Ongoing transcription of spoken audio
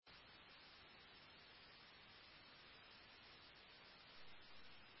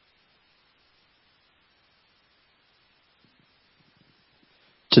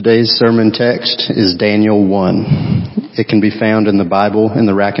Today's sermon text is Daniel 1. It can be found in the Bible in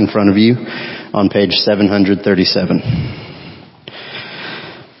the rack in front of you on page 737.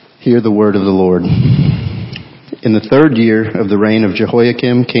 Hear the word of the Lord. In the 3rd year of the reign of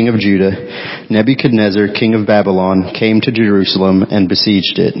Jehoiakim, king of Judah, Nebuchadnezzar, king of Babylon, came to Jerusalem and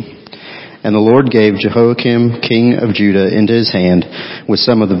besieged it. And the Lord gave Jehoiakim, king of Judah, into his hand with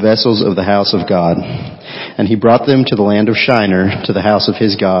some of the vessels of the house of God. And he brought them to the land of Shinar, to the house of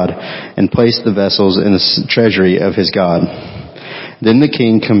his God, and placed the vessels in the treasury of his God. Then the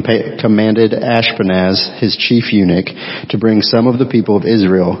king commanded Ashpenaz, his chief eunuch, to bring some of the people of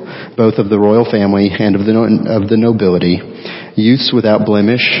Israel, both of the royal family and of the nobility, youths without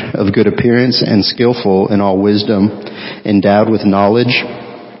blemish, of good appearance and skillful in all wisdom, endowed with knowledge,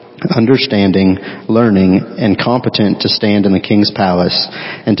 understanding, learning, and competent to stand in the king's palace,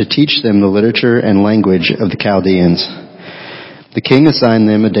 and to teach them the literature and language of the Chaldeans. The king assigned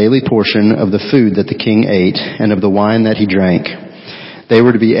them a daily portion of the food that the king ate, and of the wine that he drank. They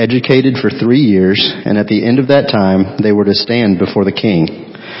were to be educated for 3 years, and at the end of that time they were to stand before the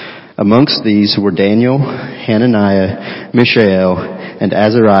king. Amongst these were Daniel, Hananiah, Mishael, and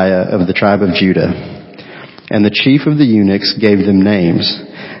Azariah of the tribe of Judah. And the chief of the eunuchs gave them names.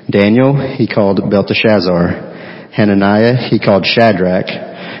 Daniel he called Belteshazzar, Hananiah he called Shadrach,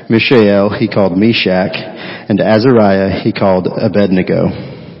 Mishael he called Meshach, and Azariah he called Abednego.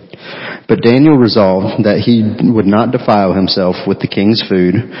 But Daniel resolved that he would not defile himself with the king's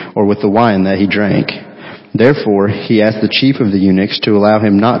food or with the wine that he drank. Therefore he asked the chief of the eunuchs to allow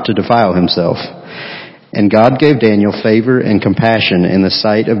him not to defile himself. And God gave Daniel favor and compassion in the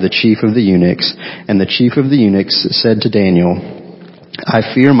sight of the chief of the eunuchs, and the chief of the eunuchs said to Daniel,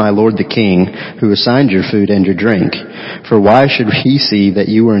 I fear my lord the king, who assigned your food and your drink. For why should he see that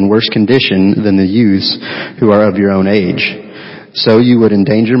you are in worse condition than the youths who are of your own age? So you would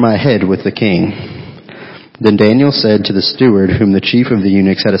endanger my head with the king. Then Daniel said to the steward, whom the chief of the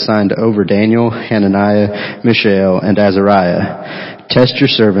eunuchs had assigned over Daniel, Hananiah, Mishael, and Azariah, Test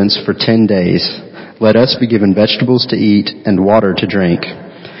your servants for 10 days. Let us be given vegetables to eat and water to drink.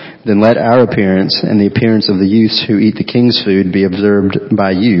 Then let our appearance and the appearance of the youths who eat the king's food be observed by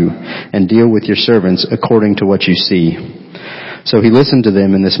you, and deal with your servants according to what you see. So he listened to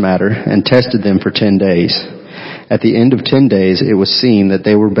them in this matter, and tested them for 10 days. At the end of 10 days it was seen that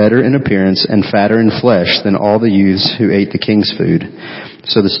they were better in appearance and fatter in flesh than all the youths who ate the king's food.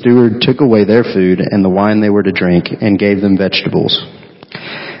 So the steward took away their food and the wine they were to drink, and gave them vegetables.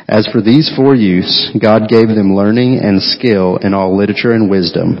 As for these 4 youths, God gave them learning and skill in all literature and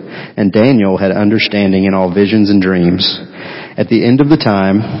wisdom, and Daniel had understanding in all visions and dreams. At the end of the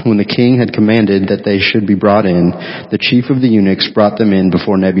time, when the king had commanded that they should be brought in, the chief of the eunuchs brought them in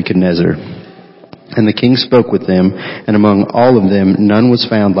before Nebuchadnezzar. And the king spoke with them, and among all of them none was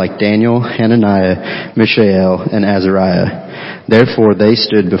found like Daniel, Hananiah, Mishael, and Azariah. Therefore they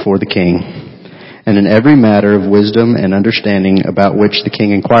stood before the king. And in every matter of wisdom and understanding about which the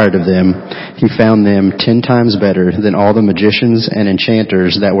king inquired of them, he found them 10 times better than all the magicians and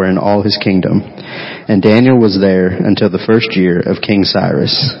enchanters that were in all his kingdom. And Daniel was there until the 1st year of King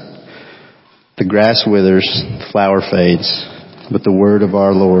Cyrus. The grass withers, the flower fades, but the word of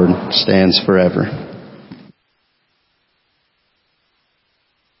our Lord stands forever.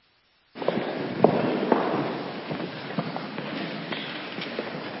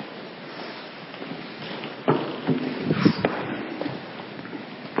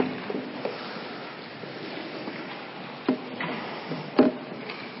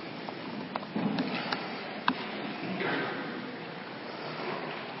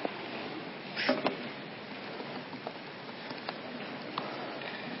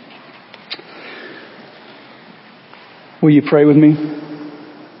 Will you pray with me?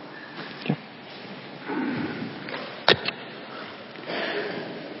 Okay.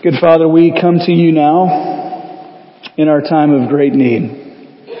 Good Father, we come to you now in our time of great need.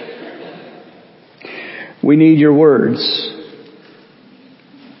 We need your words.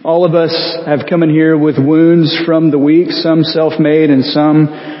 All of us have come in here with wounds from the week, some self-made and some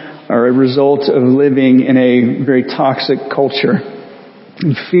are a result of living in a very toxic culture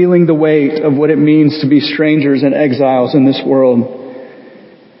and feeling the weight of what it means to be strangers and exiles in this world.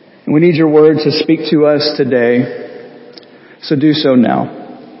 And we need your word to speak to us today. So do so now.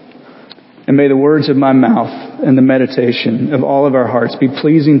 And may the words of my mouth and the meditation of all of our hearts be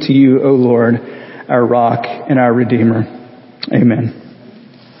pleasing to you, O Lord, our rock and our Redeemer. Amen.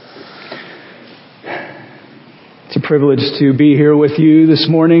 It's a privilege to be here with you this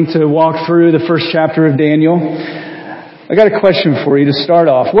morning to walk through the first chapter of Daniel. I got a question for you to start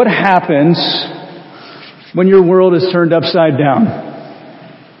off. What happens when your world is turned upside down?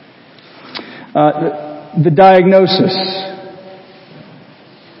 the diagnosis,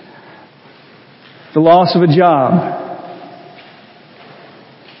 the loss of a job,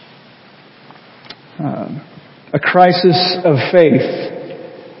 a crisis of faith,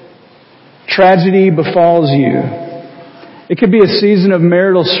 tragedy befalls you. It could be a season of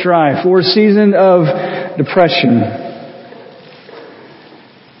marital strife or a season of depression.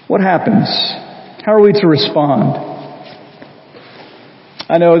 What happens? How are we to respond?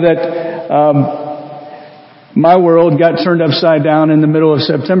 I know that my world got turned upside down in the middle of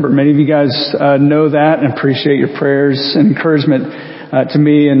September. Many of you guys know that and appreciate your prayers and encouragement to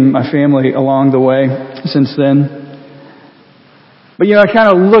me and my family along the way since then. But I kind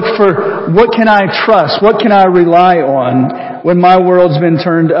of look for what can I trust? What can I rely on when my world's been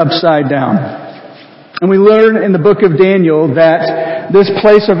turned upside down? And we learn in the book of Daniel that this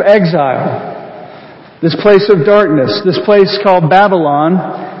place of exile, this place of darkness, this place called Babylon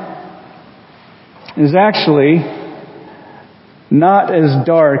is actually not as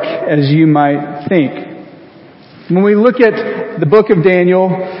dark as you might think. When we look at the book of Daniel,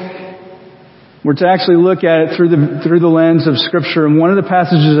 we're to actually look at it through the lens of Scripture. And one of the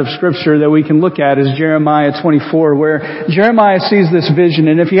passages of Scripture that we can look at is Jeremiah 24, where Jeremiah sees this vision.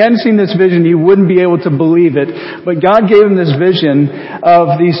 And if he hadn't seen this vision, he wouldn't be able to believe it. But God gave him this vision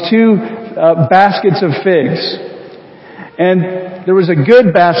of these two baskets of figs. And there was a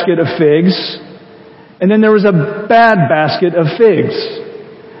good basket of figs, and then there was a bad basket of figs.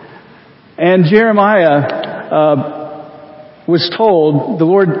 And Jeremiah was told, the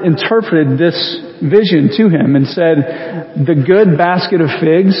Lord interpreted this vision to him and said, the good basket of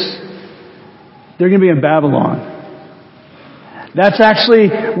figs, they're going to be in Babylon. That's actually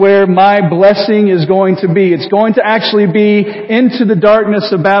where my blessing is going to be. It's going to actually be into the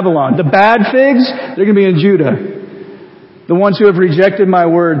darkness of Babylon. The bad figs, they're going to be in Judah. The ones who have rejected my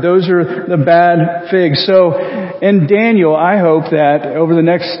word, those are the bad figs. So in Daniel, I hope that over the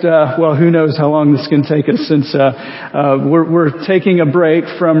next, who knows how long this can take us since we're taking a break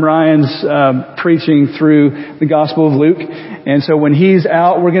from Ryan's preaching through the Gospel of Luke. And so when he's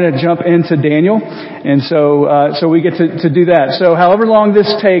out, we're going to jump into Daniel. And so we get to do that. So however long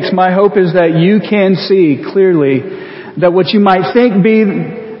this takes, my hope is that you can see clearly that what you might think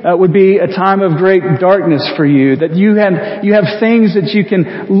would be a time of great darkness for you, that you have things that you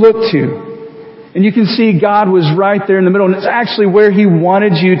can look to. And you can see God was right there in the middle. And it's actually where He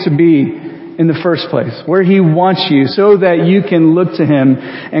wanted you to be in the first place. Where He wants you so that you can look to Him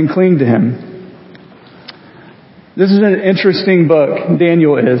and cling to Him. This is an interesting book,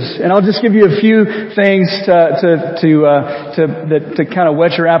 Daniel is. And I'll just give you a few things to kind of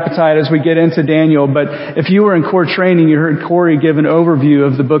whet your appetite as we get into Daniel. But if you were in core training, you heard Corey give an overview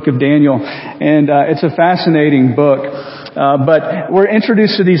of the book of Daniel. And it's a fascinating book. But we're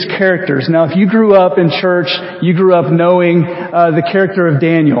introduced to these characters. Now, if you grew up in church, you grew up knowing the character of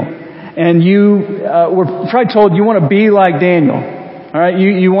Daniel. And you were probably told you want to be like Daniel. All right,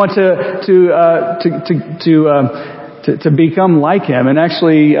 you want to become like him and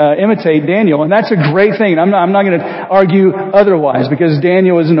actually imitate Daniel, and that's a great thing. I'm not going to argue otherwise, because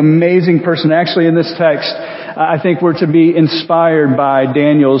Daniel is an amazing person. Actually, in this text, I think we're to be inspired by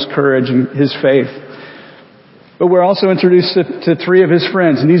Daniel's courage and his faith. But we're also introduced to three of his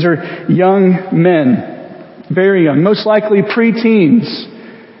friends, and these are young men, very young, most likely preteens,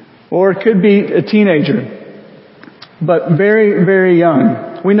 or it could be a teenager. But very, very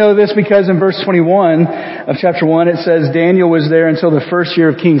young. We know this because in verse 21 of chapter 1, it says Daniel was there until the first year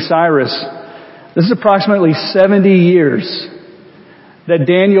of King Cyrus. This is approximately 70 years that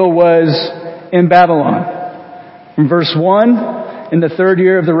Daniel was in Babylon. In verse 1, in the third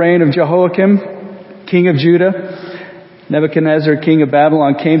year of the reign of Jehoiakim, king of Judah, Nebuchadnezzar, king of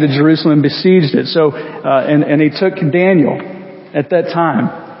Babylon, came to Jerusalem and besieged it. So, and he took Daniel at that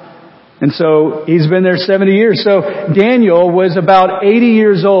time. And so he's been there 70 years. So Daniel was about 80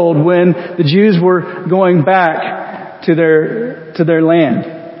 years old when the Jews were going back to their land.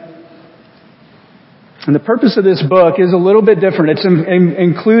 And the purpose of this book is a little bit different. It's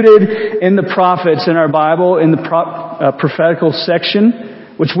included in the prophets in our Bible in the prophetical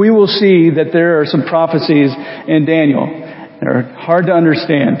section, which we will see that there are some prophecies in Daniel that are hard to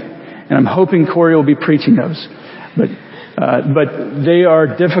understand. And I'm hoping Corey will be preaching those. But they are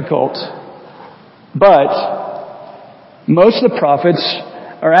difficult. But most of the prophets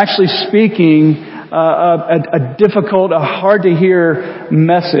are actually speaking a difficult, a hard to hear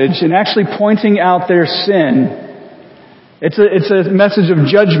message, and actually pointing out their sin. It's a message of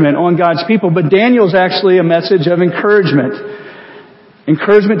judgment on God's people. But Daniel's actually a message of encouragement.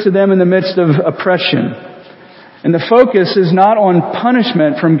 Encouragement to them in the midst of oppression. And the focus is not on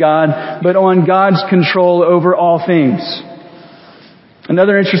punishment from God, but on God's control over all things.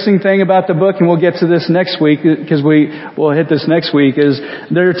 Another interesting thing about the book, and we'll get to this next week because we'll hit this next week, is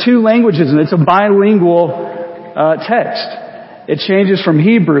there are two languages and it's a bilingual text. It changes from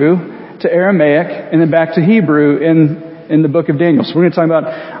Hebrew to Aramaic and then back to Hebrew in the book of Daniel. So we're going to talk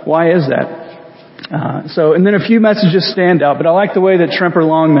about why is that. And then a few messages stand out, but I like the way that Tremper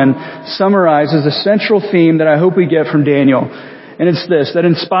Longman summarizes the central theme that I hope we get from Daniel. And it's this, that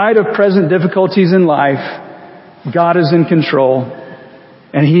in spite of present difficulties in life, God is in control.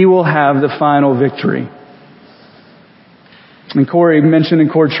 And He will have the final victory. And Corey mentioned in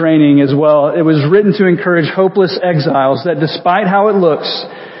core training as well, it was written to encourage hopeless exiles that despite how it looks,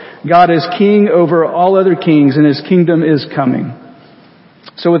 God is king over all other kings and His kingdom is coming.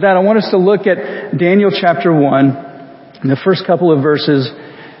 So with that, I want us to look at Daniel chapter 1, the first couple of verses.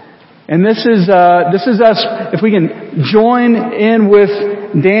 And this is us, if we can join in with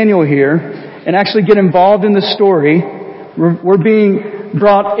Daniel here and actually get involved in the story, we're being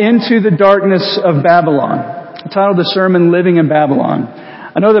brought into the darkness of Babylon. I titled the sermon, Living in Babylon.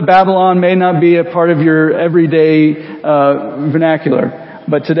 I know that Babylon may not be a part of your everyday vernacular,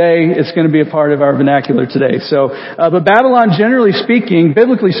 but today it's going to be a part of our vernacular today. But Babylon, generally speaking,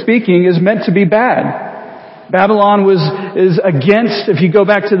 biblically speaking, is meant to be bad. Babylon is against, if you go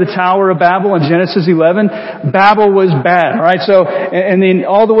back to the Tower of Babel in Genesis 11, Babel was bad, alright? So, and then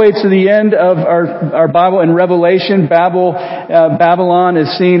all the way to the end of our Bible in Revelation, Babylon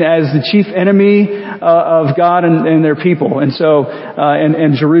is seen as the chief enemy of God and their people, and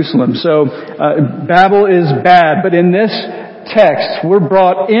Jerusalem. So, Babel is bad, but in this text, we're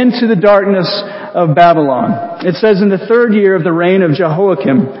brought into the darkness of Babylon. It says, in the 3rd year of the reign of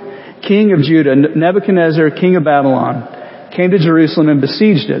Jehoiakim, king of Judah, Nebuchadnezzar, king of Babylon, came to Jerusalem and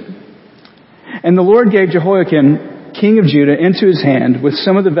besieged it. And the Lord gave Jehoiakim, king of Judah, into his hand with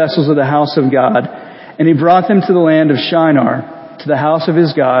some of the vessels of the house of God, and he brought them to the land of Shinar, to the house of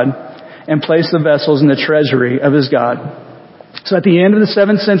his God, and placed the vessels in the treasury of his God. So at the end of the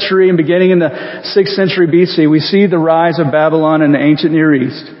 7th century and beginning in the 6th century BC, we see the rise of Babylon in the ancient Near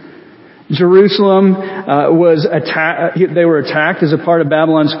East. Jerusalem was attacked. They were attacked as a part of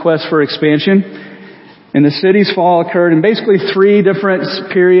Babylon's quest for expansion. And the city's fall occurred in basically 3 different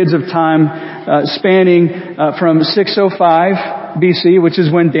periods of time, spanning from 605 BC, which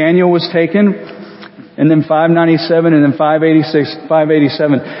is when Daniel was taken, and then 597, and then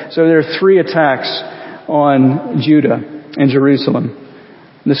 587. So there are 3 attacks on Judah and Jerusalem.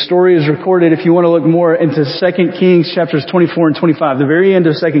 The story is recorded, if you want to look more into 2 Kings chapters 24 and 25, the very end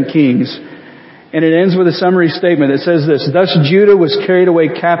of 2 Kings. And it ends with a summary statement. It says this, thus Judah was carried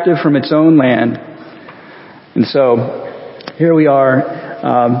away captive from its own land. And so, here we are,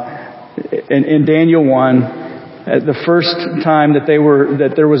 in Daniel 1, at the first time that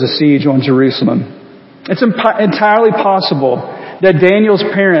there was a siege on Jerusalem. It's entirely possible that Daniel's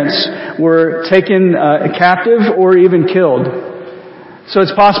parents were taken captive or even killed. So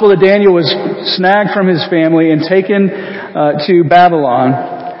it's possible that Daniel was snagged from his family and taken to Babylon,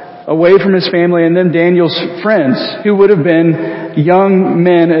 away from his family, and then Daniel's friends, who would have been young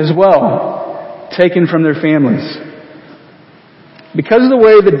men as well, taken from their families. Because of the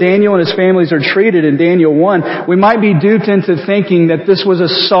way that Daniel and his families are treated in Daniel 1, we might be duped into thinking that this was a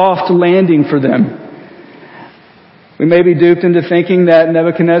soft landing for them. We may be duped into thinking that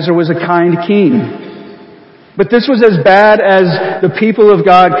Nebuchadnezzar was a kind king. But this was as bad as the people of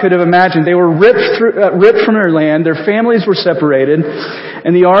God could have imagined. They were ripped from their land. Their families were separated.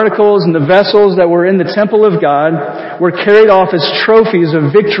 And the articles and the vessels that were in the temple of God were carried off as trophies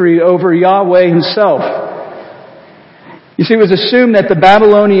of victory over Yahweh Himself. You see, it was assumed that the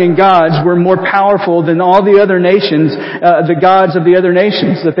Babylonian gods were more powerful than all the other nations, the gods of the other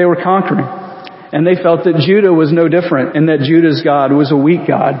nations that they were conquering. And they felt that Judah was no different, and that Judah's God was a weak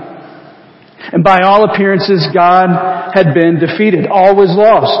God. And by all appearances, God had been defeated. All was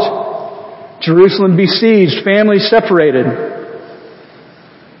lost. Jerusalem besieged, families separated.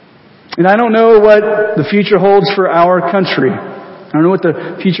 And I don't know what the future holds for our country. I don't know what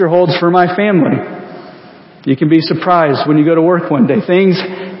the future holds for my family. You can be surprised when you go to work one day. Things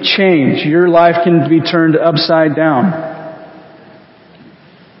change. Your life can be turned upside down.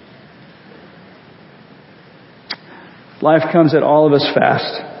 Life comes at all of us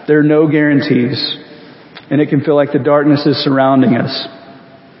fast. There are no guarantees. And it can feel like the darkness is surrounding us.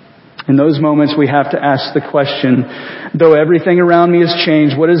 In those moments, we have to ask the question, though everything around me has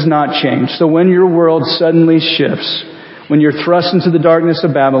changed, what has not changed? So when your world suddenly shifts, when you're thrust into the darkness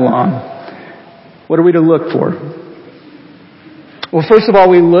of Babylon, what are we to look for? Well, first of all,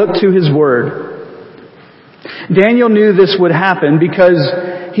 we look to His Word. Daniel knew this would happen because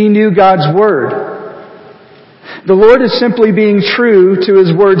he knew God's Word. The Lord is simply being true to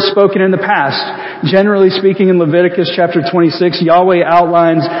His Word spoken in the past. Generally speaking, in Leviticus chapter 26, Yahweh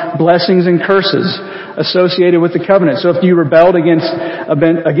outlines blessings and curses associated with the covenant. So if you rebelled against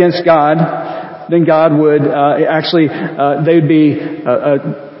God, then God would they'd be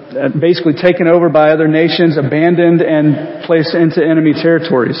basically taken over by other nations, abandoned, and placed into enemy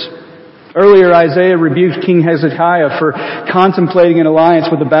territories. Earlier, Isaiah rebuked King Hezekiah for contemplating an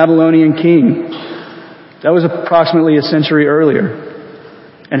alliance with the Babylonian king. That was approximately a century earlier.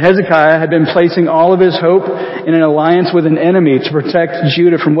 And Hezekiah had been placing all of his hope in an alliance with an enemy to protect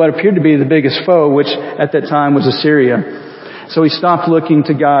Judah from what appeared to be the biggest foe, which at that time was Assyria. So he stopped looking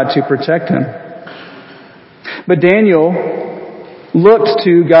to God to protect him. But Daniel looked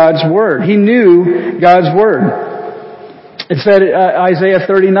to God's Word. He knew God's Word. It said, Isaiah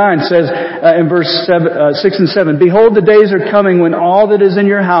 39 says in verse 6 and 7, "Behold, the days are coming when all that is in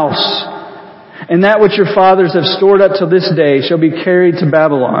your house and that which your fathers have stored up till this day shall be carried to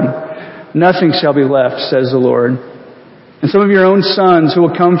Babylon. Nothing shall be left, says the Lord. And some of your own sons who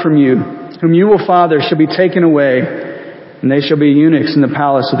will come from you, whom you will father, shall be taken away, and they shall be eunuchs in the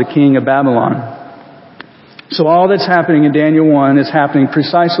palace of the king of Babylon." So all that's happening in Daniel 1 is happening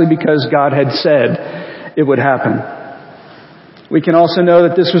precisely because God had said it would happen. We can also know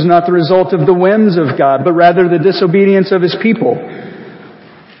that this was not the result of the whims of God, but rather the disobedience of His people.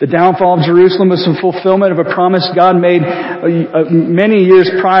 The downfall of Jerusalem was some fulfillment of a promise God made many years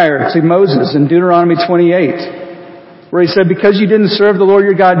prior to Moses in Deuteronomy 28, where He said, "Because you didn't serve the Lord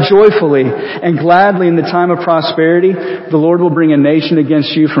your God joyfully and gladly in the time of prosperity, the Lord will bring a nation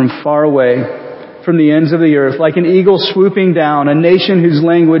against you from far away, from the ends of the earth, like an eagle swooping down, a nation whose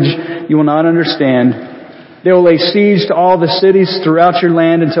language you will not understand. They will lay siege to all the cities throughout your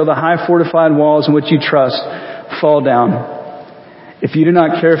land until the high fortified walls in which you trust fall down. If you do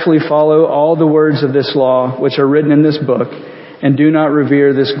not carefully follow all the words of this law, which are written in this book, and do not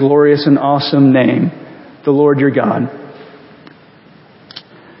revere this glorious and awesome name, the Lord your God."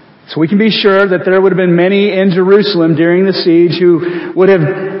 So we can be sure that there would have been many in Jerusalem during the siege who would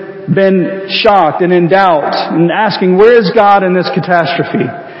have been shocked and in doubt and asking, where is God in this catastrophe?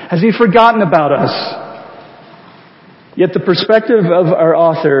 Has He forgotten about us? Yet the perspective of our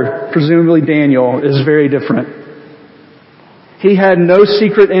author, presumably Daniel, is very different. He had no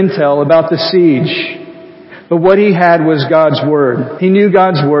secret intel about the siege, but what he had was God's Word. He knew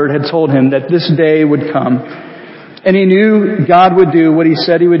God's Word had told him that this day would come, and he knew God would do what He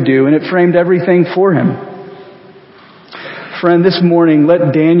said He would do, and it framed everything for him. Friend, this morning,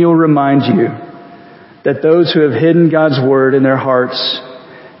 let Daniel remind you that those who have hidden God's Word in their hearts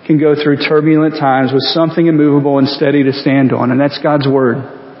can go through turbulent times with something immovable and steady to stand on, and that's God's Word.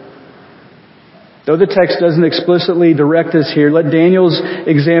 Though the text doesn't explicitly direct us here, let Daniel's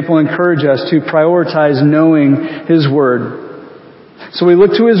example encourage us to prioritize knowing His Word. So we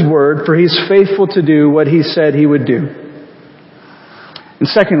look to His Word, for He's faithful to do what He said He would do. And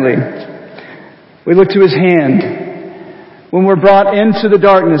secondly, we look to His hand. When we're brought into the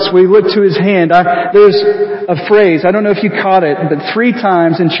darkness, we look to His hand. There's a phrase, I don't know if you caught it, but 3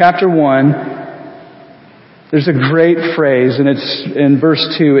 times in chapter 1, there's a great phrase, and it's in verse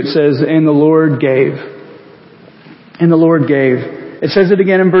 2. It says, "And the Lord gave." And the Lord gave. It says it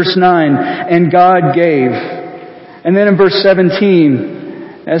again in verse 9, "And God gave." And then in verse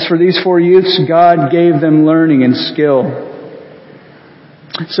 17, "As for these 4 youths, God gave them learning and skill."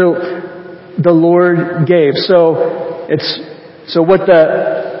 So, the Lord gave. So what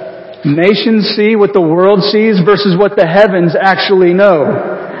the nations see, what the world sees, versus what the heavens actually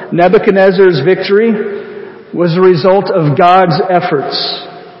know. Nebuchadnezzar's victory was a result of God's efforts.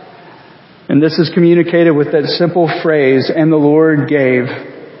 And this is communicated with that simple phrase, "And the Lord gave."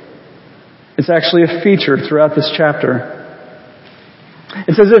 It's actually a feature throughout this chapter.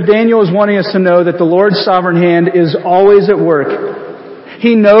 It's as if Daniel is wanting us to know that the Lord's sovereign hand is always at work.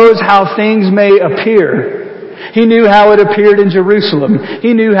 He knows how things may appear. He knew how it appeared in Jerusalem.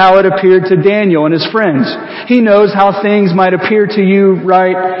 He knew how it appeared to Daniel and his friends. He knows how things might appear to you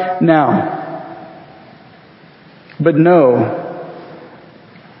right now. But know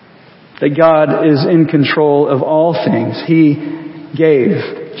that God is in control of all things. He gave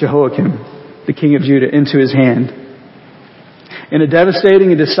Jehoiakim, the king of Judah, into his hand. In a devastating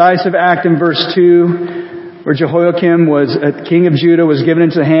and decisive act in verse 2, where Jehoiakim king of Judah, was given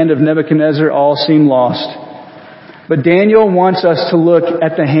into the hand of Nebuchadnezzar, all seemed lost. But Daniel wants us to look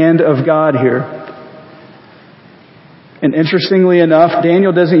at the hand of God here. And interestingly enough,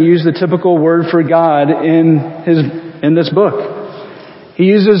 Daniel doesn't use the typical word for God in this book. He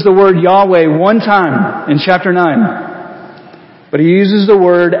uses the word Yahweh one time in chapter 9. But he uses the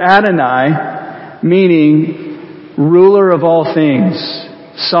word Adonai, meaning ruler of all things,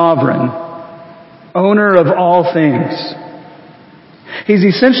 sovereign, owner of all things. He's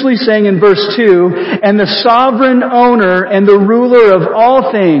essentially saying in verse 2, and the sovereign owner and the ruler of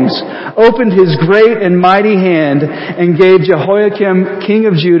all things opened his great and mighty hand and gave Jehoiakim, king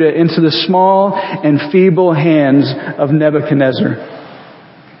of Judah, into the small and feeble hands of Nebuchadnezzar.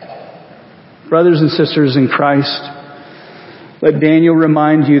 Brothers and sisters in Christ, let Daniel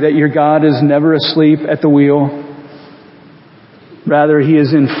remind you that your God is never asleep at the wheel. Rather, he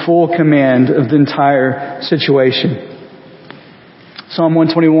is in full command of the entire situation. Psalm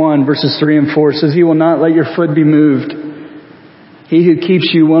 121 verses 3 and 4 says, He will not let your foot be moved. He who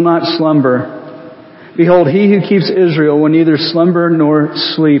keeps you will not slumber. Behold, he who keeps Israel will neither slumber nor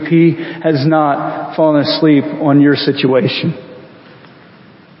sleep. He has not fallen asleep on your situation.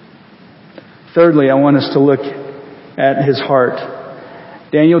 Thirdly, I want us to look at his heart.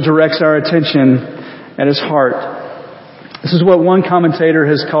 Daniel directs our attention at his heart. This is what one commentator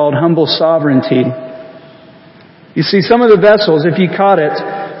has called humble sovereignty. You see, some of the vessels, if you caught it,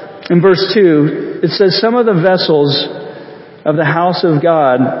 in verse 2, it says some of the vessels of the house of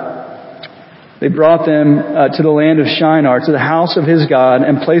God, they brought them to the land of Shinar, to the house of his God,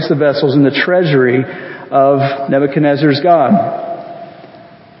 and placed the vessels in the treasury of Nebuchadnezzar's God.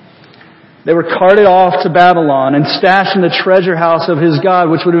 They were carted off to Babylon and stashed in the treasure house of his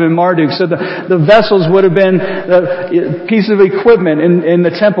God, which would have been Marduk. So the vessels would have been a piece of equipment in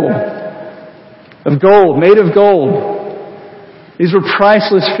the temple. Of gold, made of gold. These were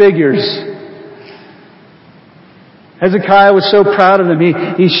priceless figures. Hezekiah was so proud of them,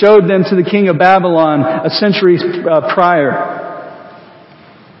 he showed them to the king of Babylon a century prior.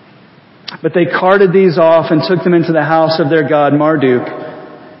 But they carted these off and took them into the house of their god Marduk.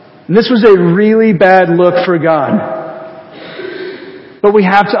 And this was a really bad look for God. But we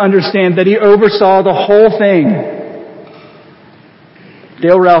have to understand that he oversaw the whole thing.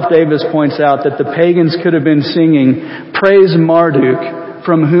 Dale Ralph Davis points out that the pagans could have been singing, Praise Marduk,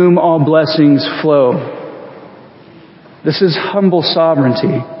 from whom all blessings flow. This is humble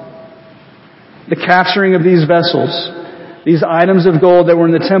sovereignty. The capturing of these vessels, these items of gold that were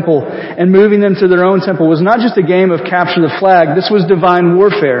in the temple, and moving them to their own temple was not just a game of capture the flag. This was divine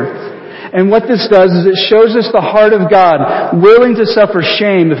warfare. And what this does is it shows us the heart of God, willing to suffer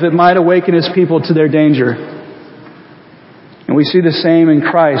shame if it might awaken his people to their danger. And we see the same in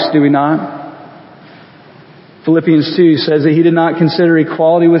Christ, do we not? Philippians 2 says that he did not consider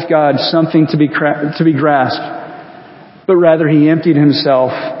equality with God something to be grasped, but rather he emptied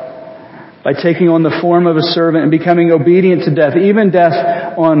himself by taking on the form of a servant and becoming obedient to death, even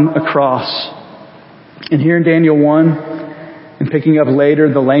death on a cross. And here in Daniel 1, and picking up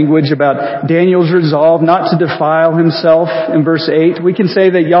later the language about Daniel's resolve not to defile himself in verse 8, we can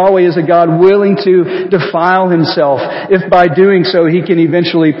say that Yahweh is a God willing to defile himself if by doing so he can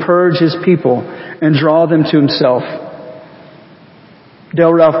eventually purge his people and draw them to himself.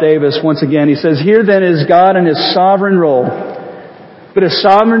 Dale Ralph Davis, once again, he says, Here then is God in his sovereign role, but a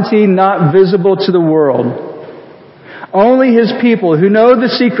sovereignty not visible to the world. Only his people who know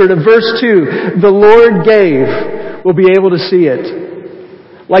the secret of verse 2, the Lord gave, will be able to see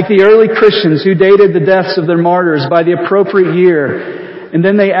it. Like the early Christians who dated the deaths of their martyrs by the appropriate year, and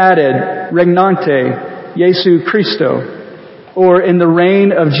then they added, Regnante Jesu Christo, or in the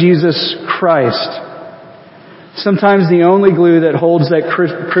reign of Jesus Christ. Sometimes the only glue that holds that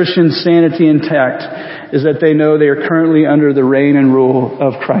Christian sanity intact is that they know they are currently under the reign and rule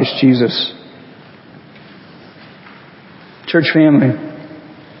of Christ Jesus. Church family,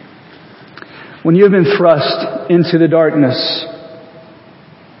 when you have been thrust into the darkness,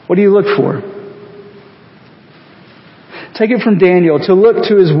 what do you look for? Take it from Daniel to look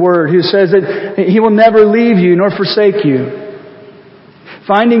to his word, who says that he will never leave you nor forsake you.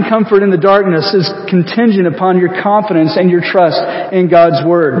 Finding comfort in the darkness is contingent upon your confidence and your trust in God's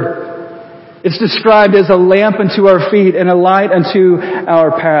word. It's described as a lamp unto our feet and a light unto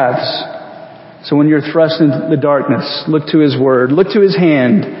our paths. So when you're thrust into the darkness, look to his word, look to his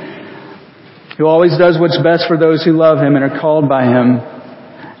hand, who always does what's best for those who love him and are called by him,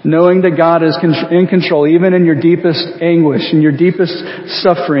 knowing that God is in control, even in your deepest anguish, in your deepest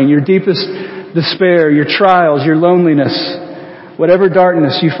suffering, your deepest despair, your trials, your loneliness, whatever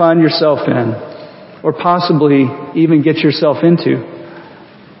darkness you find yourself in, or possibly even get yourself into.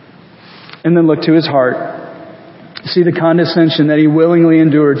 And then look to his heart. See the condescension that he willingly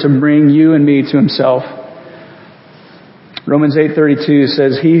endured to bring you and me to himself. Romans 8:32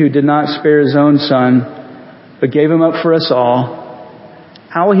 says, He who did not spare his own son, but gave him up for us all,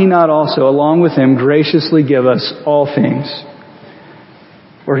 how will He not also, along with Him, graciously give us all things?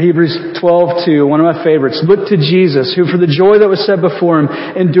 Or Hebrews 12:2, one of my favorites. Look to Jesus, who for the joy that was set before Him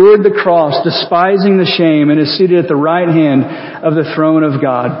endured the cross, despising the shame, and is seated at the right hand of the throne of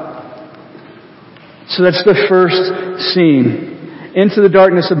God. So that's the first scene, into the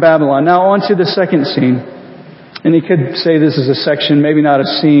darkness of Babylon. Now on to the second scene. And you could say this is a section, maybe not a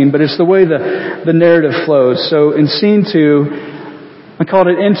scene, but it's the way the narrative flows. So in scene 2, I called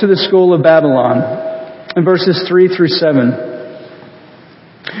it Into the School of Babylon, in verses 3 through 7.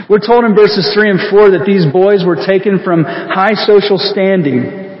 We're told in verses 3 and 4 that these boys were taken from high social standing.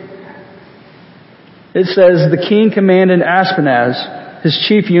 It says, the king commanded Ashpenaz, his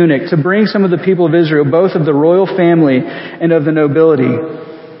chief eunuch, to bring some of the people of Israel, both of the royal family and of the nobility.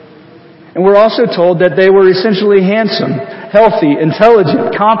 And we're also told that they were essentially handsome, healthy,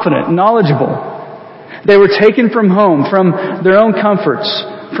 intelligent, confident, knowledgeable. They were taken from home, from their own comforts,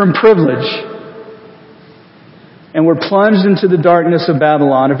 from privilege, and were plunged into the darkness of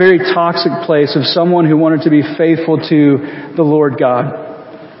Babylon, a very toxic place of someone who wanted to be faithful to the Lord God.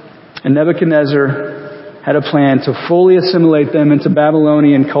 And Nebuchadnezzar had a plan to fully assimilate them into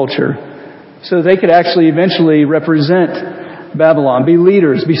Babylonian culture so they could actually eventually represent Babylon, be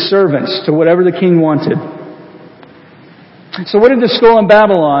leaders, be servants to whatever the king wanted. So what did the school in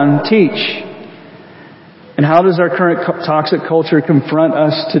Babylon teach? And how does our current toxic culture confront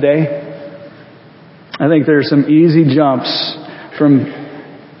us today? I think there are some easy jumps from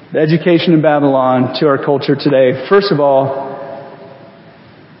the education in Babylon to our culture today. First of all,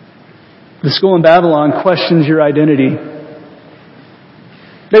 the school in Babylon questions your identity.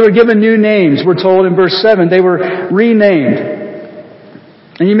 They were given new names. We're told in verse 7, they were renamed.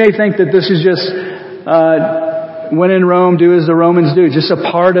 And you may think that this is just, when in Rome, do as the Romans do, just a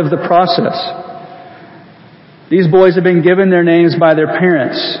part of the process. These boys have been given their names by their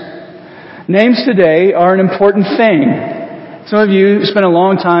parents. Names today are an important thing. Some of you spend a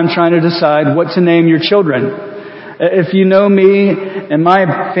long time trying to decide what to name your children. If you know me and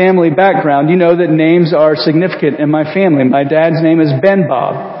my family background, you know that names are significant in my family. My dad's name is Ben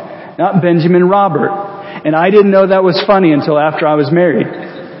Bob, not Benjamin Robert. And I didn't know that was funny until after I was married.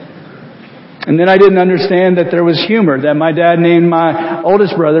 And then I didn't understand that there was humor, that my dad named my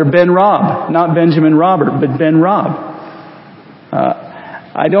oldest brother Ben Rob, not Benjamin Robert, but Ben Rob.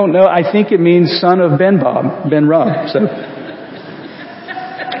 I don't know. I think it means son of Ben Bob, Ben Rob. So,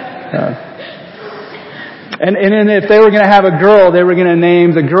 and then if they were going to have a girl, they were going to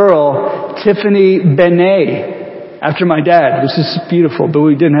name the girl Tiffany Benet after my dad, which is beautiful. But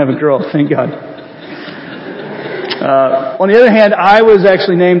we didn't have a girl, thank God. On the other hand, I was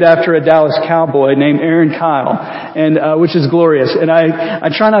actually named after a Dallas Cowboy named Aaron Kyle, and which is glorious. And I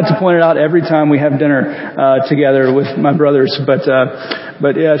try not to point it out every time we have dinner together with my brothers, but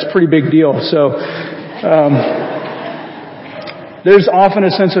yeah, it's a pretty big deal. So there's often a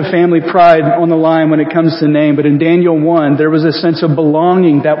sense of family pride on the line when it comes to name, but in Daniel 1, there was a sense of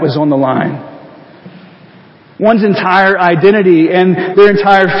belonging that was on the line. One's entire identity and their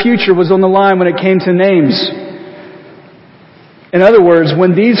entire future was on the line when it came to names. In other words,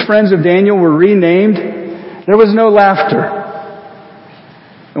 when these friends of Daniel were renamed, there was no laughter.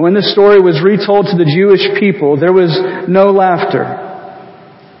 And when the story was retold to the Jewish people, there was no laughter.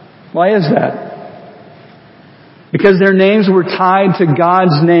 Why is that? Because their names were tied to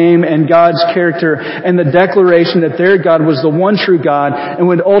God's name and God's character and the declaration that their God was the one true God and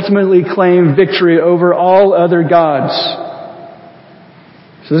would ultimately claim victory over all other gods.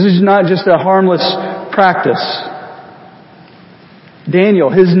 So this is not just a harmless practice. Daniel,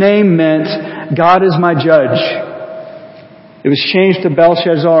 his name meant God is my judge. It was changed to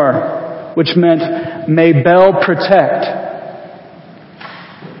Belshazzar, which meant may Bel protect.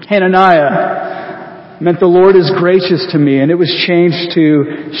 Hananiah meant the Lord is gracious to me, and it was changed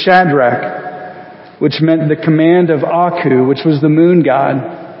to Shadrach, which meant the command of Aku, which was the moon god.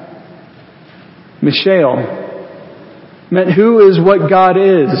 Mishael meant who is what God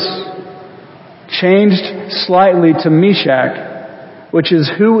is, changed slightly to Meshach, which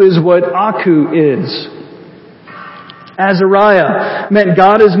is who is what Aku is. Azariah meant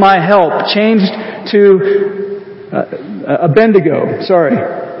God is my help, changed to Abednego,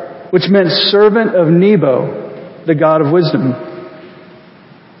 which meant servant of Nebo, the God of wisdom.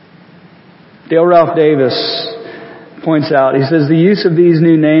 Dale Ralph Davis points out, he says, the use of these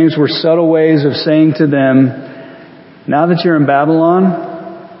new names were subtle ways of saying to them, now that you're in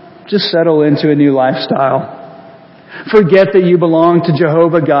Babylon, just settle into a new lifestyle. Forget that you belong to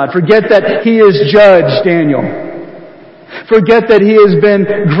Jehovah God. Forget that He is judge, Daniel. Forget that He has been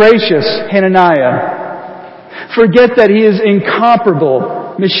gracious, Hananiah. Forget that He is incomparable,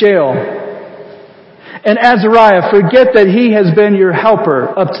 Mishael. And Azariah, forget that he has been your helper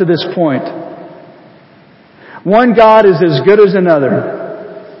up to this point. One God is as good as another.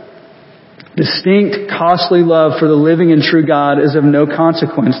 Distinct, costly love for the living and true God is of no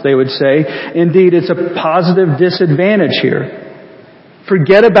consequence, they would say. Indeed, it's a positive disadvantage here.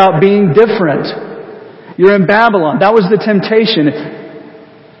 Forget about being different. You're in Babylon. That was the temptation.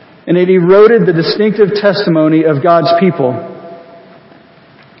 And it eroded the distinctive testimony of God's people.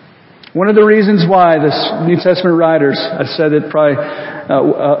 One of the reasons why this New Testament writers, I've said it probably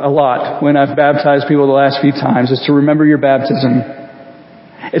a lot when I've baptized people the last few times, is to remember your baptism.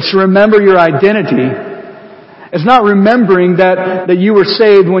 It's to remember your identity. It's not remembering that you were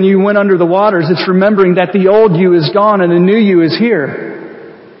saved when you went under the waters. It's remembering that the old you is gone and the new you is here.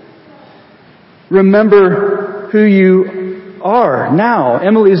 Remember who you are now.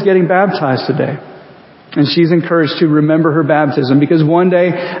 Emily is getting baptized today. And she's encouraged to remember her baptism because one day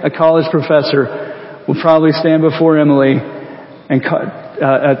a college professor will probably stand before Emily and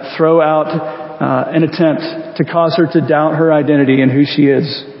throw out an attempt to cause her to doubt her identity and who she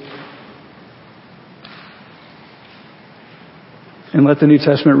is. And let the New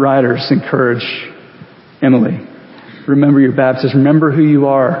Testament writers encourage Emily. Remember your baptism. Remember who you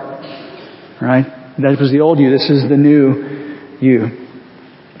are. Right? That was the old you. This is the new you.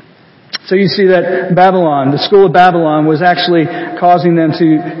 So you see that Babylon, the school of Babylon, was actually causing them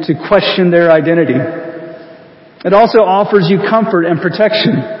to question their identity. It also offers you comfort and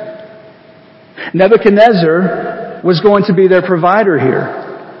protection. Nebuchadnezzar was going to be their provider here.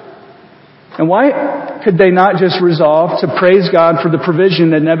 And why could they not just resolve to praise God for the provision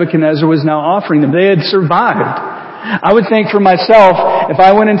that Nebuchadnezzar was now offering them? They had survived. I would think for myself, if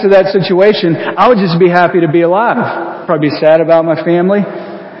I went into that situation, I would just be happy to be alive. Probably be sad about my family,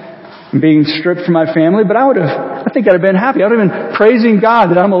 being stripped from my family, but I think I'd have been happy. I would have been praising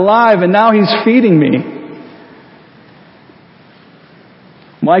God that I'm alive and now He's feeding me.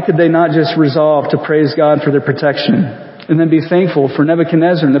 Why could they not just resolve to praise God for their protection and then be thankful for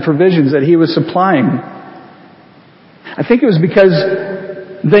Nebuchadnezzar and the provisions that he was supplying? I think it was because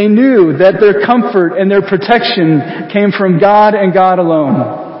they knew that their comfort and their protection came from God and God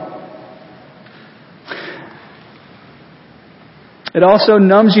alone. It also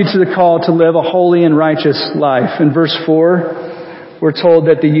numbs you to the call to live a holy and righteous life. In verse 4, we're told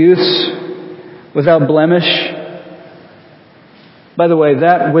that the youths without blemish. By the way,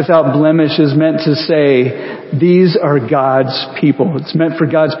 that without blemish is meant to say, these are God's people. It's meant for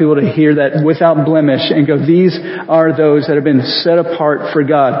God's people to hear that without blemish and go, these are those that have been set apart for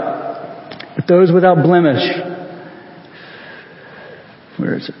God. But those without blemish,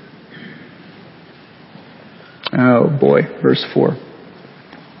 where is it? Oh boy, verse 4.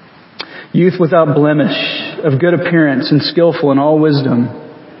 Youth without blemish, of good appearance and skillful in all wisdom,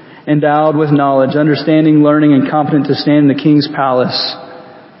 endowed with knowledge, understanding, learning, and competent to stand in the king's palace.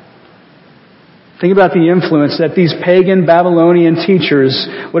 Think about the influence that these pagan Babylonian teachers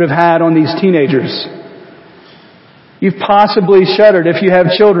would have had on these teenagers. You've possibly shuddered if you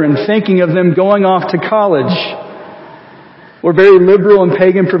have children thinking of them going off to college, where very liberal and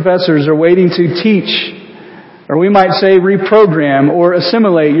pagan professors are waiting to teach, or we might say reprogram or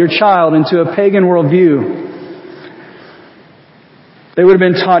assimilate your child into a pagan worldview. They would have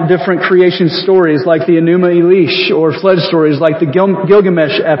been taught different creation stories like the Enuma Elish or flood stories like the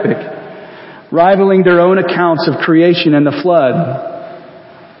Gilgamesh epic, rivaling their own accounts of creation and the flood.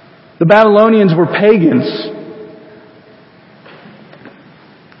 The Babylonians were pagans.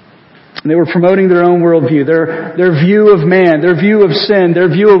 And they were promoting their own worldview, their view of man, their view of sin, their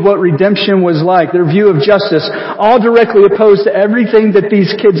view of what redemption was like, their view of justice, all directly opposed to everything that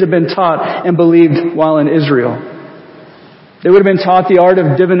these kids had been taught and believed while in Israel. They would have been taught the art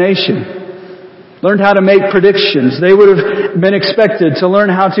of divination, learned how to make predictions. They would have been expected to learn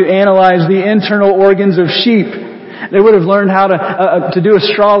how to analyze the internal organs of sheep. They would have learned how to do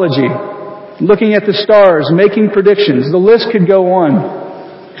astrology, looking at the stars, making predictions. The list could go on.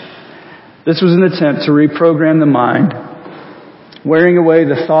 This was an attempt to reprogram the mind, wearing away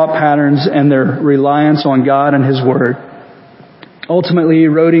the thought patterns and their reliance on God and His Word, ultimately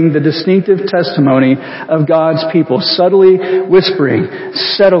eroding the distinctive testimony of God's people, subtly whispering,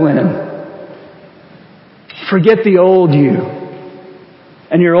 settle in. Forget the old you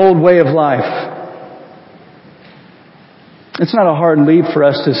and your old way of life. It's not a hard leap for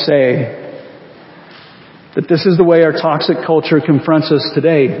us to say that this is the way our toxic culture confronts us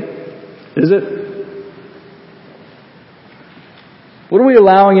today. Is it? What are we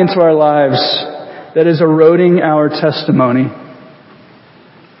allowing into our lives that is eroding our testimony?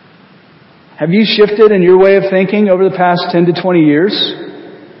 Have you shifted in your way of thinking over the past 10 to 20 years?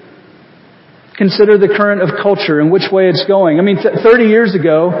 Consider the current of culture and which way it's going. I mean, 30 years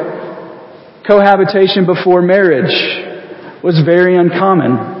ago, cohabitation before marriage was very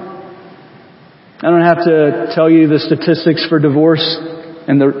uncommon. I don't have to tell you the statistics for divorce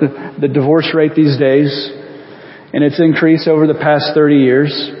and the divorce rate these days, and its increase over the past 30 years.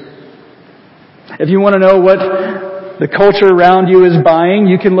 If you want to know what the culture around you is buying,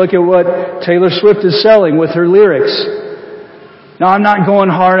 you can look at what Taylor Swift is selling with her lyrics. Now, I'm not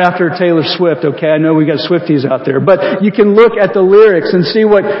going hard after Taylor Swift, okay? I know we got Swifties out there. But you can look at the lyrics and see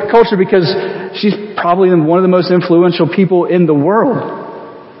what culture, because she's probably one of the most influential people in the world.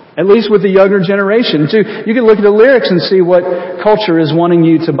 At least with the younger generation, too. You can look at the lyrics and see what culture is wanting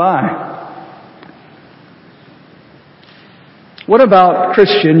you to buy. What about,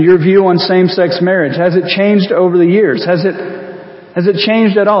 Christian, your view on same-sex marriage? Has it changed over the years? Has it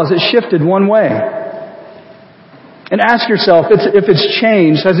changed at all? Has it shifted one way? And ask yourself, if it's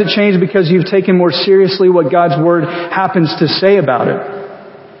changed, has it changed because you've taken more seriously what God's Word happens to say about it?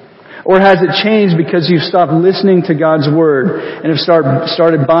 Or has it changed because you've stopped listening to God's Word and have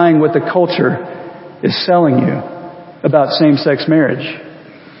started buying what the culture is selling you about same-sex marriage?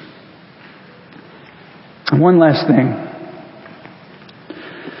 And one last thing.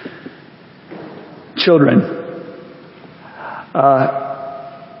 Children.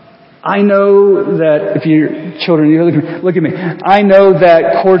 I know that if you're children, you look at me. I know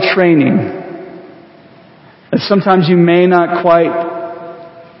that core training, that sometimes you may not quite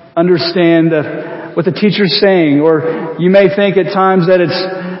understand what the teacher's saying, or you may think at times that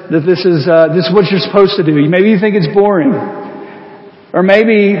this is what you're supposed to do. Maybe you think it's boring. Or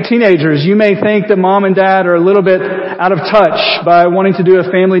maybe teenagers, you may think that mom and dad are a little bit out of touch by wanting to do a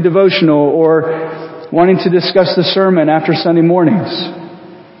family devotional or wanting to discuss the sermon after Sunday mornings.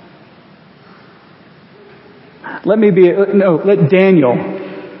 Let Daniel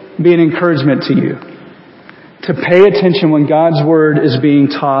be an encouragement to you to pay attention when God's Word is being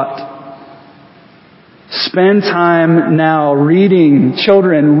taught. Spend time now reading.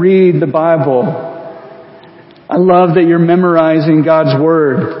 Children, read the Bible. I love that you're memorizing God's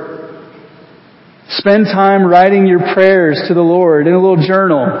Word. Spend time writing your prayers to the Lord in a little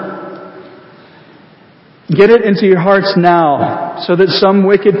journal. Get it into your hearts now so that some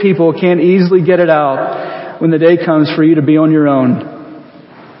wicked people can't easily get it out when the day comes for you to be on your own.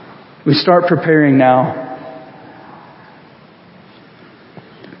 We start preparing now.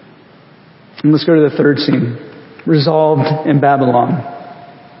 And let's go to the third scene. Resolved in Babylon.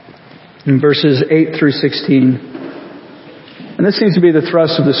 In verses 8 through 16. And this seems to be the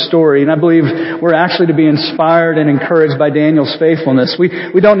thrust of the story. And I believe we're actually to be inspired and encouraged by Daniel's faithfulness.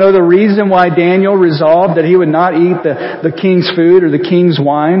 We don't know the reason why Daniel resolved that he would not eat the king's food or the king's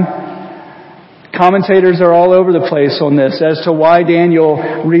wine. Commentators are all over the place on this as to why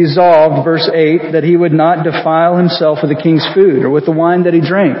Daniel resolved, verse 8, that he would not defile himself with the king's food or with the wine that he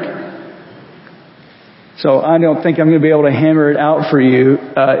drank. So I don't think I'm going to be able to hammer it out for you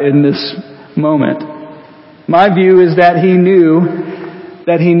in this moment. My view is that he knew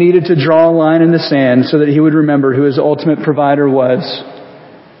that he needed to draw a line in the sand so that he would remember who his ultimate provider was.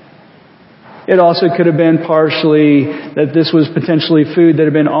 It also could have been partially that this was potentially food that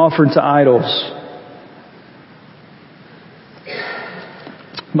had been offered to idols.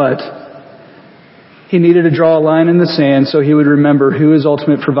 But he needed to draw a line in the sand so he would remember who his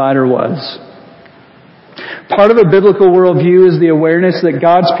ultimate provider was. Part of a biblical worldview is the awareness that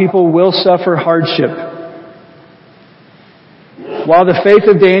God's people will suffer hardship. While the faith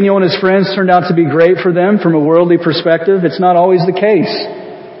of Daniel and his friends turned out to be great for them from a worldly perspective, it's not always the case.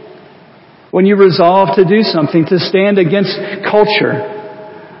 When you resolve to do something, to stand against culture,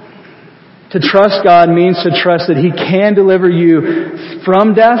 to trust God means to trust that He can deliver you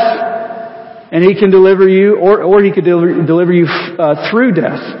from death, and He can deliver you, or He could deliver you through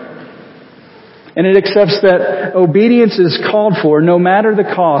death. And it accepts that obedience is called for no matter the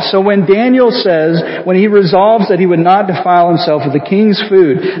cost. So when Daniel says, when he resolves that he would not defile himself with the king's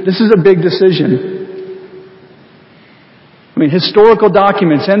food, this is a big decision. I mean, historical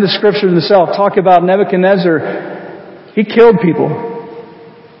documents and the scripture itself talk about Nebuchadnezzar. He killed people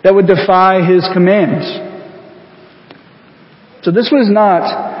that would defy his commands. So this was not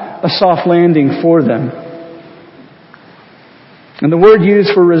a soft landing for them. And the word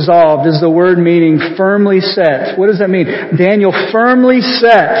used for resolved is the word meaning firmly set. What does that mean? Daniel firmly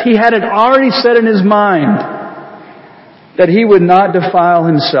set. He had it already set in his mind that he would not defile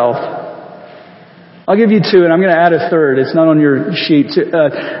himself. I'll give you two, and I'm going to add a third. It's not on your sheet.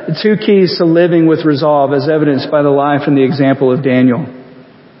 Two keys to living with resolve as evidenced by the life and the example of Daniel.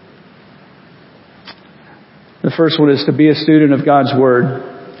 The first one is to be a student of God's Word.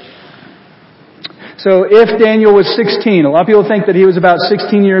 So if Daniel was 16, a lot of people think that he was about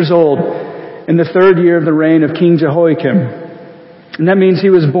 16 years old in the third year of the reign of King Jehoiakim. And that means he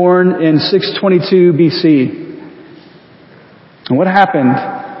was born in 622 BC. And what happened?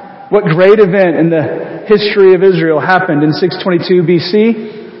 What great event in the history of Israel happened in 622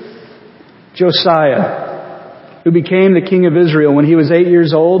 BC? Josiah, who became the king of Israel when he was 8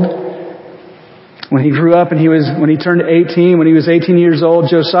 years old. When he grew up and when he turned 18, when he was 18 years old,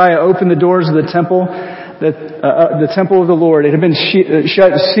 Josiah opened the doors of the temple, the temple of the Lord. It had been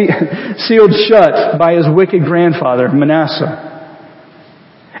sealed shut by his wicked grandfather, Manasseh.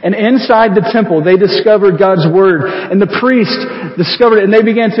 And inside the temple, they discovered God's Word. And the priest discovered it, and they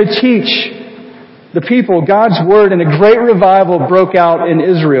began to teach the people God's Word, and a great revival broke out in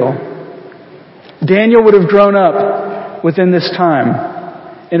Israel. Daniel would have grown up within this time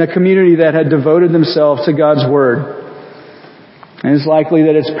in a community that had devoted themselves to God's Word. And it's likely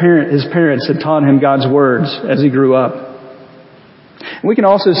that his parents had taught him God's words as he grew up. We can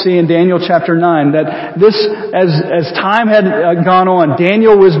also see in Daniel chapter 9 that this, as time had gone on,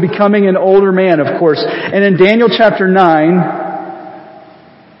 Daniel was becoming an older man, of course. And in Daniel chapter 9,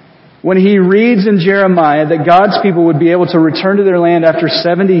 when he reads in Jeremiah that God's people would be able to return to their land after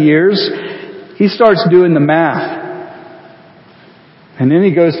 70 years, he starts doing the math. And then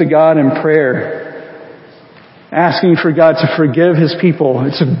he goes to God in prayer, asking for God to forgive his people.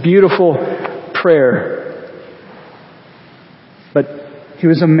 It's a beautiful prayer. But he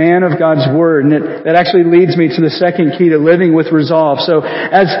was a man of God's Word, and that actually leads me to the second key to living with resolve. So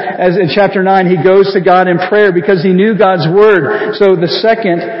as in chapter 9, he goes to God in prayer because he knew God's Word. So the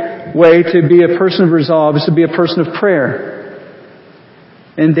second way to be a person of resolve is to be a person of prayer.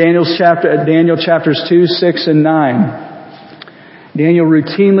 In Daniel chapters 2, 6, and 9, Daniel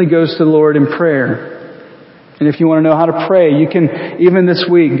routinely goes to the Lord in prayer. And if you want to know how to pray, you can, even this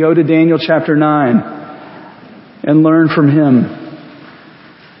week, go to Daniel chapter 9 and learn from him.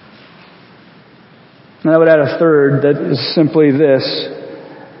 And I would add a third that is simply this.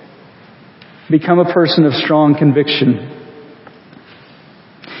 Become a person of strong conviction.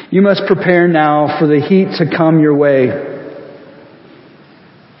 You must prepare now for the heat to come your way.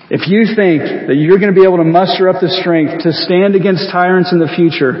 If you think that you're going to be able to muster up the strength to stand against tyrants in the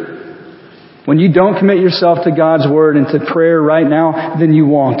future, when you don't commit yourself to God's Word and to prayer right now, then you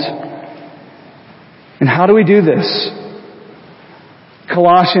won't. And how do we do this?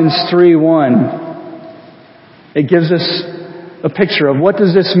 Colossians 3:1. It gives us a picture of what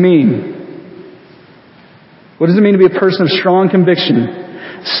does this mean? What does it mean to be a person of strong conviction?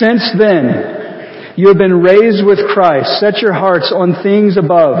 Since then, you have been raised with Christ. Set your hearts on things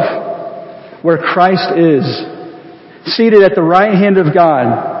above, where Christ is, seated at the right hand of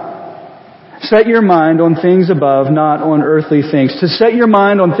God. Set your mind on things above, not on earthly things. To set your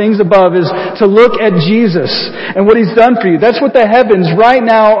mind on things above is to look at Jesus and what He's done for you. That's what the heavens right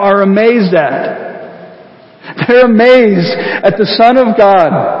now are amazed at. They're amazed at the Son of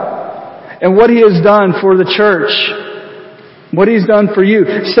God and what He has done for the church. What He's done for you.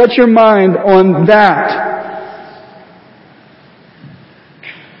 Set your mind on that.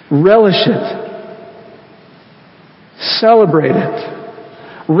 Relish it. Celebrate it.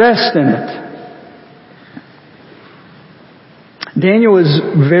 Rest in it. Daniel is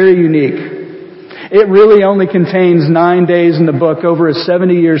very unique. It really only contains 9 days in the book over a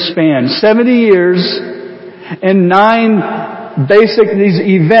 70-year span. 70 years and 9 these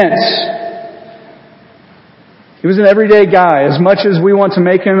events. He was an everyday guy, as much as we want to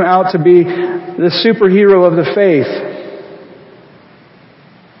make him out to be the superhero of the faith.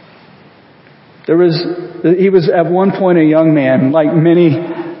 He was at one point a young man, like many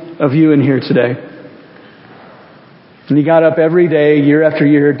of you in here today. And he got up every day, year after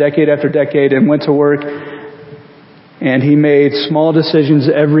year, decade after decade, and went to work. And he made small decisions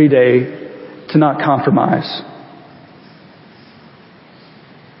every day to not compromise.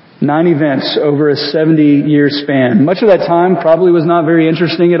 9 events over a 70-year span. Much of that time probably was not very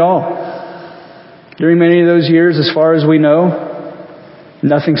interesting at all. During many of those years, as far as we know,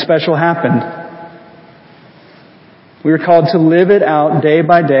 nothing special happened. We were called to live it out day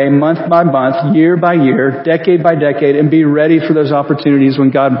by day, month by month, year by year, decade by decade, and be ready for those opportunities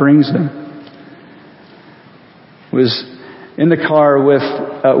when God brings them. I was in the car with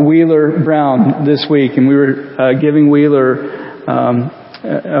Wheeler Brown this week, and we were giving Wheeler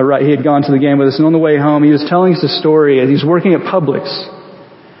he had gone to the game with us, and on the way home, he was telling us a story. He was working at Publix.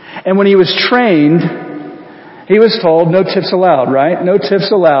 And when he was trained, he was told, no tips allowed, right? No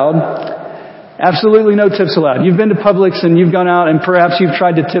tips allowed. Absolutely no tips allowed. You've been to Publix and you've gone out and perhaps you've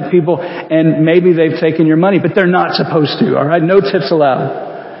tried to tip people and maybe they've taken your money, but they're not supposed to, alright? No tips allowed.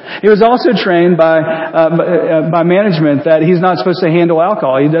 He was also trained by management that he's not supposed to handle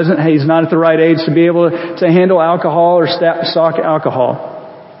alcohol. He's not at the right age to be able to handle alcohol or stock alcohol.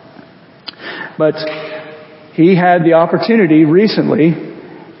 But he had the opportunity recently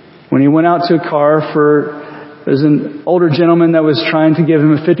when he went out to a car there's an older gentleman that was trying to give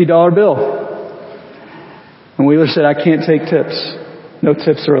him a $50 bill. And Wheeler said, I can't take tips. No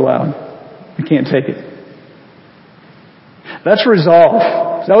tips are allowed. I can't take it. That's resolve.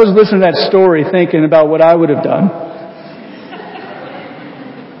 I was listening to that story thinking about what I would have done.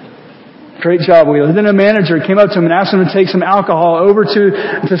 Great job, Wheeler. Then a manager came up to him and asked him to take some alcohol over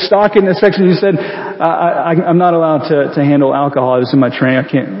to stock in the section. He said, I'm not allowed to handle alcohol. This is my training.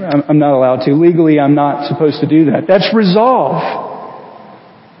 I'm not allowed to. Legally, I'm not supposed to do that. That's resolve.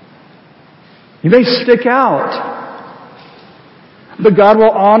 You may stick out. But God will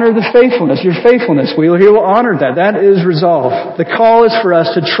honor the faithfulness, your faithfulness, Wheeler. He will honor that. That is resolve. The call is for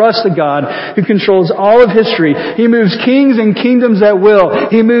us to trust the God who controls all of history. He moves kings and kingdoms at will.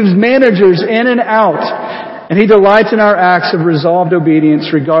 He moves managers in and out. And He delights in our acts of resolved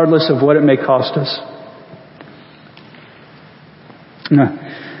obedience regardless of what it may cost us.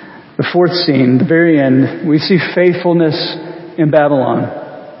 The fourth scene, the very end, we see faithfulness in Babylon.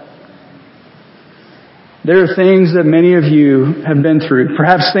 There are things that many of you have been through,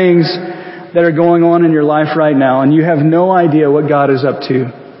 perhaps things that are going on in your life right now, and you have no idea what God is up to.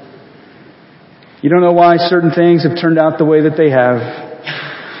 You don't know why certain things have turned out the way that they have.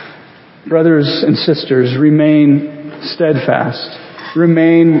 Brothers and sisters, remain steadfast.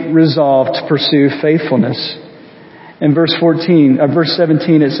 Remain resolved to pursue faithfulness. In verse 17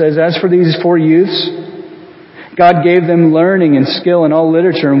 it says, As for these 4 youths, God gave them learning and skill in all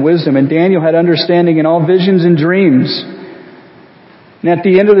literature and wisdom, and Daniel had understanding in all visions and dreams. And at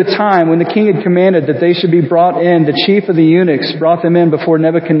the end of the time, when the king had commanded that they should be brought in, the chief of the eunuchs brought them in before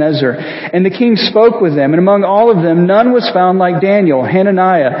Nebuchadnezzar. And the king spoke with them, and among all of them none was found like Daniel,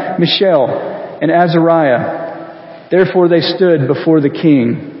 Hananiah, Mishael, and Azariah. Therefore they stood before the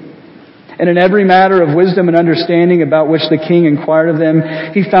king. And in every matter of wisdom and understanding about which the king inquired of them,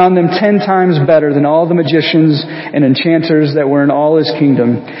 he found them 10 times better than all the magicians and enchanters that were in all his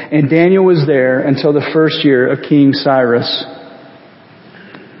kingdom. And Daniel was there until the first year of King Cyrus.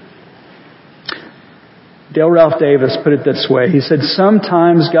 Dale Ralph Davis put it this way. He said,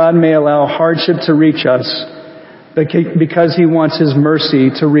 sometimes God may allow hardship to reach us because He wants His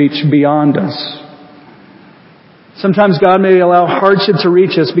mercy to reach beyond us. Sometimes God may allow hardship to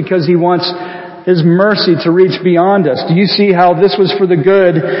reach us because He wants His mercy to reach beyond us. Do you see how this was for the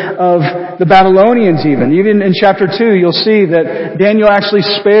good of the Babylonians even? Even in chapter 2, you'll see that Daniel actually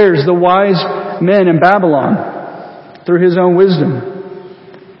spares the wise men in Babylon through his own wisdom.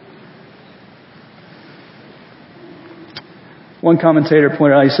 One commentator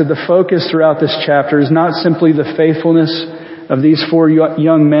pointed out, he said, the focus throughout this chapter is not simply the faithfulness of these 4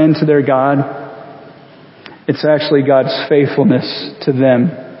 young men to their God. It's actually God's faithfulness to them.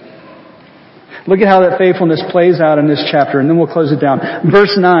 Look at how that faithfulness plays out in this chapter, and then we'll close it down.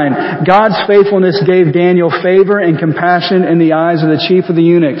 Verse 9, God's faithfulness gave Daniel favor and compassion in the eyes of the chief of the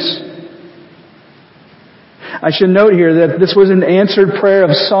eunuchs. I should note here that this was an answered prayer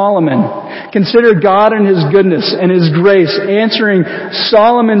of Solomon. Consider God and His goodness and His grace answering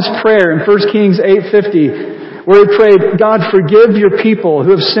Solomon's prayer in 1 Kings 8:50. Where he prayed, God, forgive your people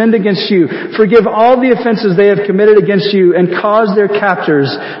who have sinned against you. Forgive all the offenses they have committed against you and cause their captors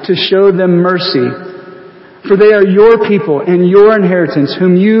to show them mercy. For they are your people and your inheritance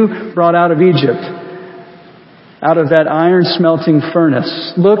whom you brought out of Egypt, out of that iron smelting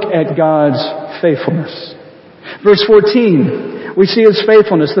furnace. Look at God's faithfulness. Verse 14, we see His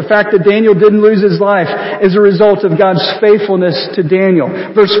faithfulness. The fact that Daniel didn't lose his life is a result of God's faithfulness to Daniel.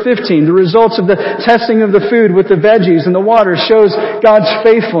 Verse 15, the results of the testing of the food with the veggies and the water shows God's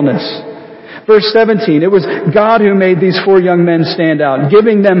faithfulness. Verse 17, it was God who made these 4 young men stand out,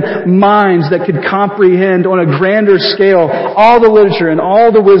 giving them minds that could comprehend on a grander scale all the literature and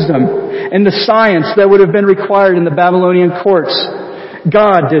all the wisdom and the science that would have been required in the Babylonian courts.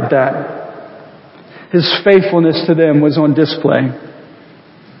 God did that. His faithfulness to them was on display.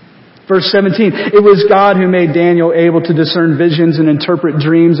 Verse 17, it was God who made Daniel able to discern visions and interpret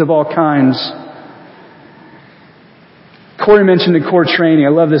dreams of all kinds. Corey mentioned in core training, I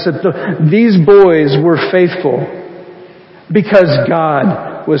love this, that these boys were faithful because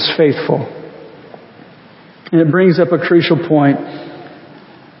God was faithful. And it brings up a crucial point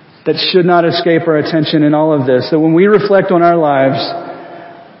that should not escape our attention in all of this, that when we reflect on our lives,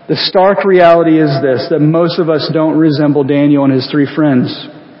 the stark reality is this, that most of us don't resemble Daniel and his 3 friends.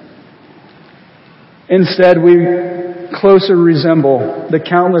 Instead, we closer resemble the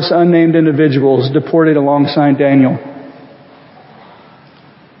countless unnamed individuals deported alongside Daniel.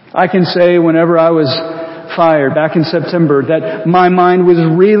 I can say whenever I was fired back in September that my mind was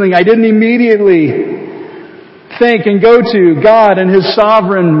reeling. I didn't immediately think and go to God and His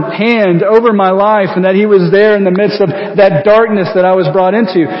sovereign hand over my life and that He was there in the midst of that darkness that I was brought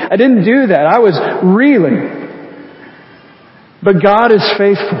into. I didn't do that. I was reeling. But God is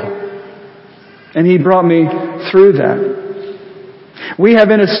faithful. And He brought me through that. We have,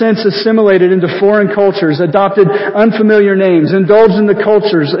 in a sense, assimilated into foreign cultures, adopted unfamiliar names, indulged in the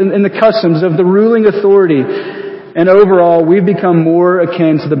cultures and in the customs of the ruling authority. And overall, we've become more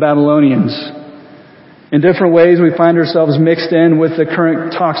akin to the Babylonians. In different ways, we find ourselves mixed in with the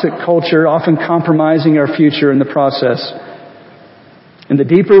current toxic culture, often compromising our future in the process. And the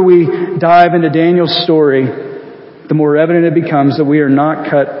deeper we dive into Daniel's story, the more evident it becomes that we are not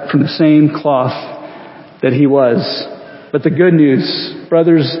cut from the same cloth that he was. But the good news,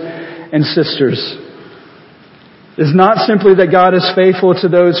 brothers and sisters, is not simply that God is faithful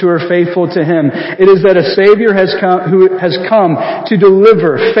to those who are faithful to Him. It is that a Savior who has come to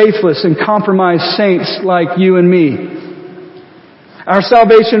deliver faithless and compromised saints like you and me. Our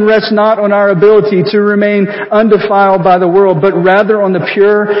salvation rests not on our ability to remain undefiled by the world, but rather on the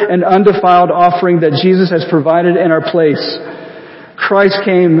pure and undefiled offering that Jesus has provided in our place. Christ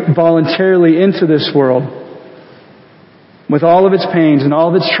came voluntarily into this world with all of its pains and all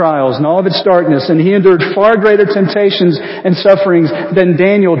of its trials and all of its darkness, and He endured far greater temptations and sufferings than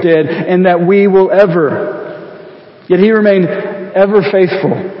Daniel did, and that we will ever. Yet He remained ever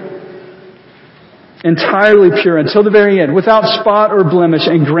faithful, entirely pure until the very end, without spot or blemish,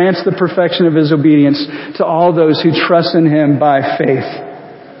 and grants the perfection of His obedience to all those who trust in Him by faith.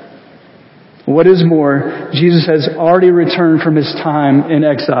 What is more, Jesus has already returned from His time in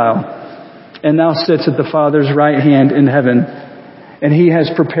exile and now sits at the Father's right hand in heaven. And He has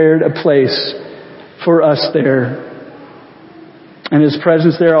prepared a place for us there. And His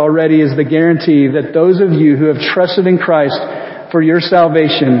presence there already is the guarantee that those of you who have trusted in Christ for your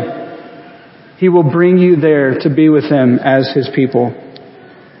salvation, He will bring you there to be with Him as His people.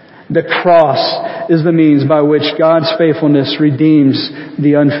 The cross is the means by which God's faithfulness redeems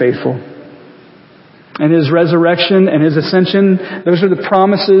the unfaithful. And His resurrection and His ascension, those are the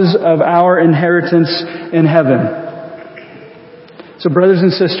promises of our inheritance in heaven. So brothers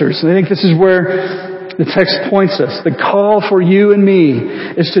and sisters, I think this is where the text points us. The call for you and me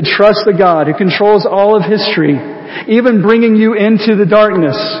is to trust the God who controls all of history, even bringing you into the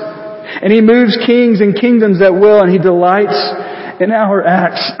darkness. And He moves kings and kingdoms at will, and He delights in our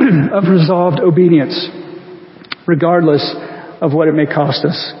acts of resolved obedience, regardless of what it may cost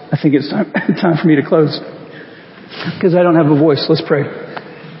us. I think it's time for me to close, because I don't have a voice. Let's pray.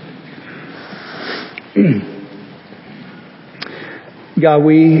 God,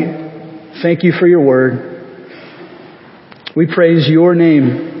 we thank You for Your word. We praise Your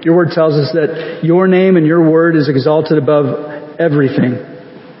name. Your word tells us that Your name and Your word is exalted above everything.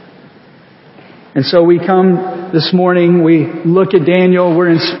 And so we come this morning, we look at Daniel, we're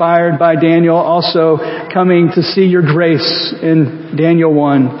inspired by Daniel, also coming to see Your grace in Daniel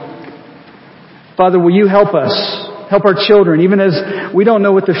 1. Father, will You help us, help our children, even as we don't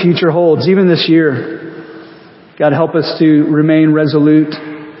know what the future holds, even this year. God, help us to remain resolute,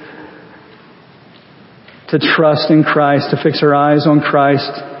 to trust in Christ, to fix our eyes on Christ,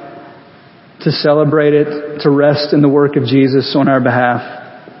 to celebrate it, to rest in the work of Jesus on our behalf.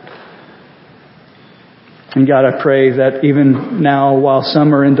 And God, I pray that even now, while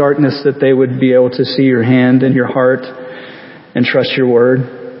some are in darkness, that they would be able to see Your hand and Your heart and trust Your word.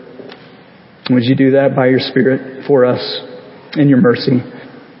 Would You do that by Your Spirit for us in Your mercy?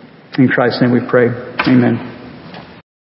 In Christ's name we pray. Amen.